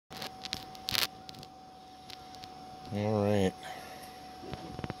Alright,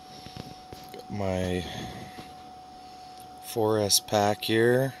 got my 4S pack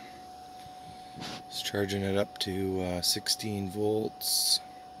here. Just charging it up to 16 volts.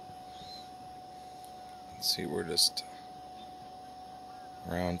 Let's see, we're just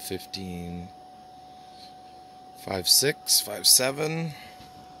around 15, 5.6, 5.7.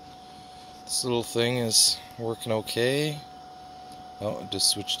 This little thing is working okay. Oh, it just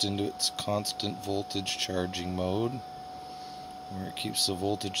switched into its constant voltage charging mode, where it keeps the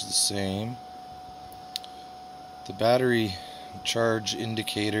voltage the same. The battery charge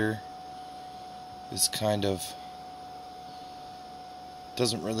indicator is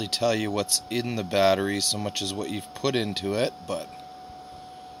doesn't really tell you what's in the battery so much as what you've put into it, but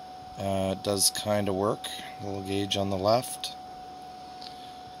it does kind of work. Little gauge on the left.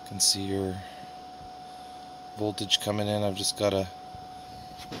 You can see your voltage coming in. I've just got a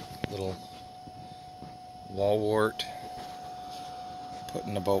little wall wart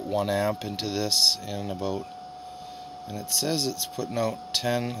putting about 1 amp into this, and it says it's putting out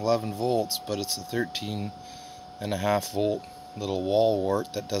 10-11 volts, but it's a 13.5 volt little wall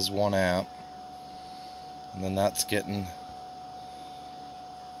wart that does 1 amp, and then that's getting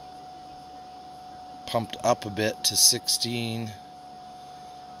pumped up a bit to 16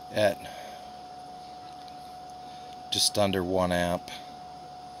 at just under 1 amp.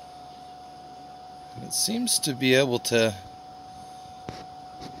 And it seems to be able to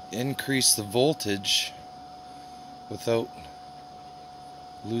increase the voltage without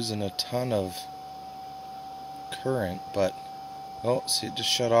losing a ton of current, but oh, see, it just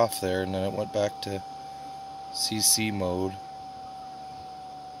shut off there, and then it went back to CC mode,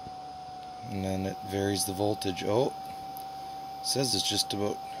 and then it varies the voltage. Oh, it says it's just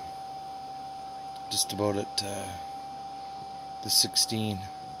about at the 16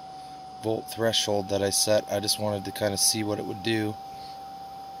 volt threshold that I set. I just wanted to kind of see what it would do.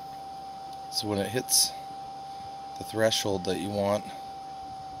 So when it hits the threshold that you want,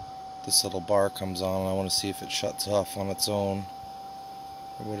 this little bar comes on, and I want to see if it shuts off on its own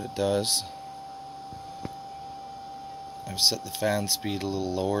or what it does. I've set the fan speed a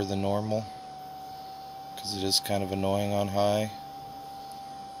little lower than normal because it is kind of annoying on high,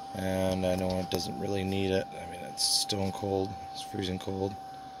 and I know it doesn't really need it. I mean, it's stone cold, it's freezing cold.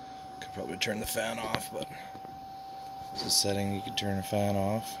 Could probably turn the fan off, but it's a setting you can turn the fan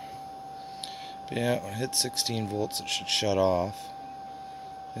off. But yeah, when it hits 16 volts, it should shut off.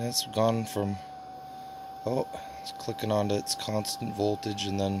 And it's gone from, oh, it's clicking onto its constant voltage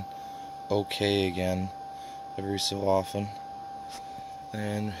and then okay again every so often.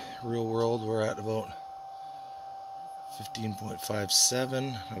 And real world, we're at about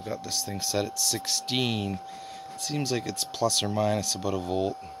 15.57. I've got this thing set at 16. It seems like it's plus or minus about a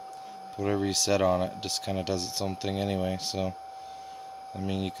volt. Whatever you set on it, just kind of does its own thing anyway. So, I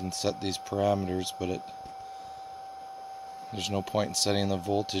mean, you can set these parameters, but there's no point in setting the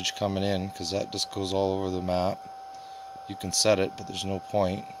voltage coming in, because that just goes all over the map. You can set it, but there's no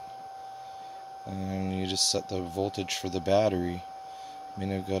point. And you just set the voltage for the battery. I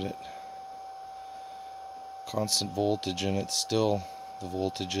mean, I've got it constant voltage, and it's still, the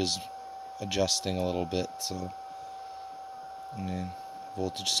voltage is adjusting a little bit, so I mean,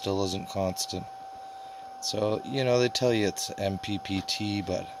 voltage still isn't constant. So, you know, they tell you it's MPPT,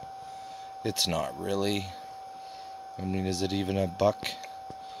 but it's not really. I mean, is it even a buck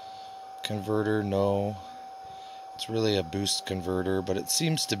converter? No. It's really a boost converter, but it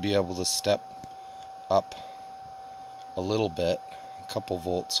seems to be able to step up a little bit, a couple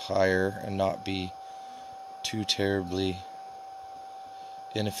volts higher, and not be too terribly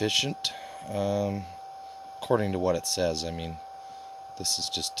inefficient, according to what it says. I mean, this is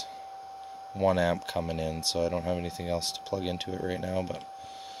just 1 amp coming in, so I don't have anything else to plug into it right now, but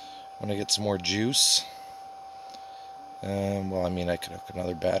when I get some more juice, well, I mean, I could hook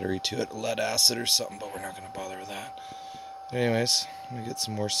another battery to it, lead acid or something, but we're not going to bother with that. Anyways, when we get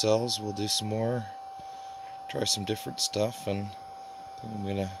some more cells, we'll do some more, try some different stuff, and I'm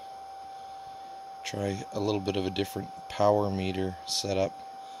going to try a little bit of a different power meter setup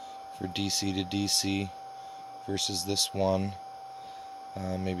for DC to DC versus this one.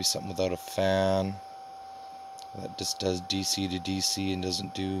 Maybe something without a fan that just does DC to DC and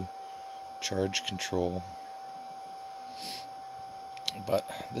doesn't do charge control. But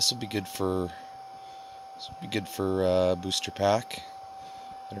this will be good for booster pack.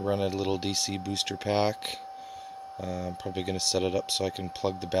 I'm gonna run a little DC booster pack. I'm probably gonna set it up so I can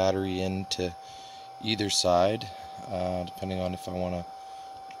plug the battery into either side, depending on if I want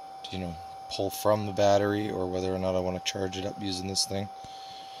to, pull from the battery or whether or not I want to charge it up using this thing.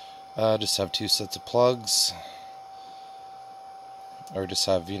 Just have 2 sets of plugs. or just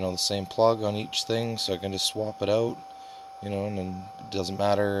have, you know, the same plug on each thing, so I can just swap it out, you know, and then it doesn't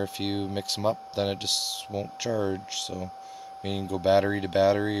matter if you mix them up, then it just won't charge. So I mean, you can go battery to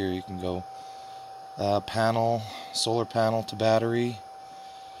battery, or you can go solar panel to battery.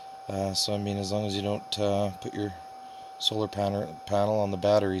 So I mean, as long as you don't put your solar panel on the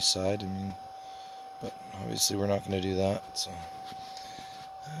battery side, I mean, but obviously we're not going to do that. So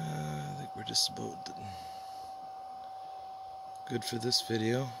I think we're just about good for this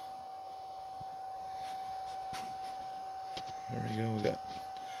video. There we go. We got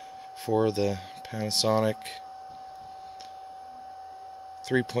 4 of the Panasonic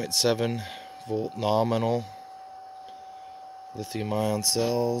 3.7 volt nominal lithium ion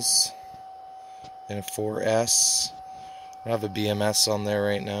cells and a 4S. I have a BMS on there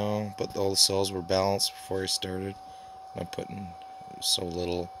right now, but all the cells were balanced before I started. I'm putting so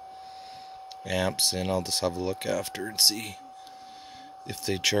little amps in. I'll just have a look after and see if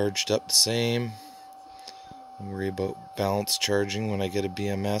they charged up the same. I'll worry about balance charging when I get a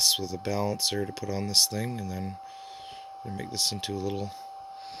BMS with a balancer to put on this thing, and then I'm make this into a little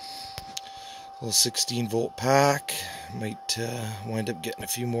 16 volt pack. Might wind up getting a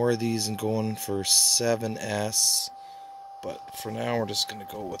few more of these and going for 7S, but for now we're just going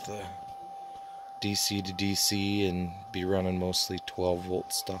to go with a DC to DC and be running mostly 12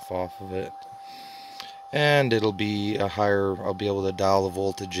 volt stuff off of it. And it'll be a higher, I'll be able to dial the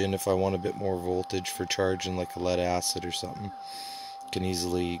voltage in if I want a bit more voltage for charging, like a lead acid or something. Can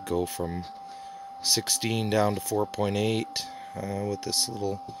easily go from 16 down to 4.8 with this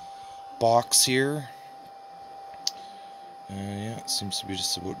little box here. Yeah, it seems to be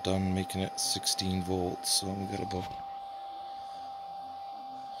just about done making it 16 volts, so we got about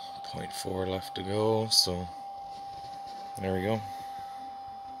 0.4 left to go, so there we go.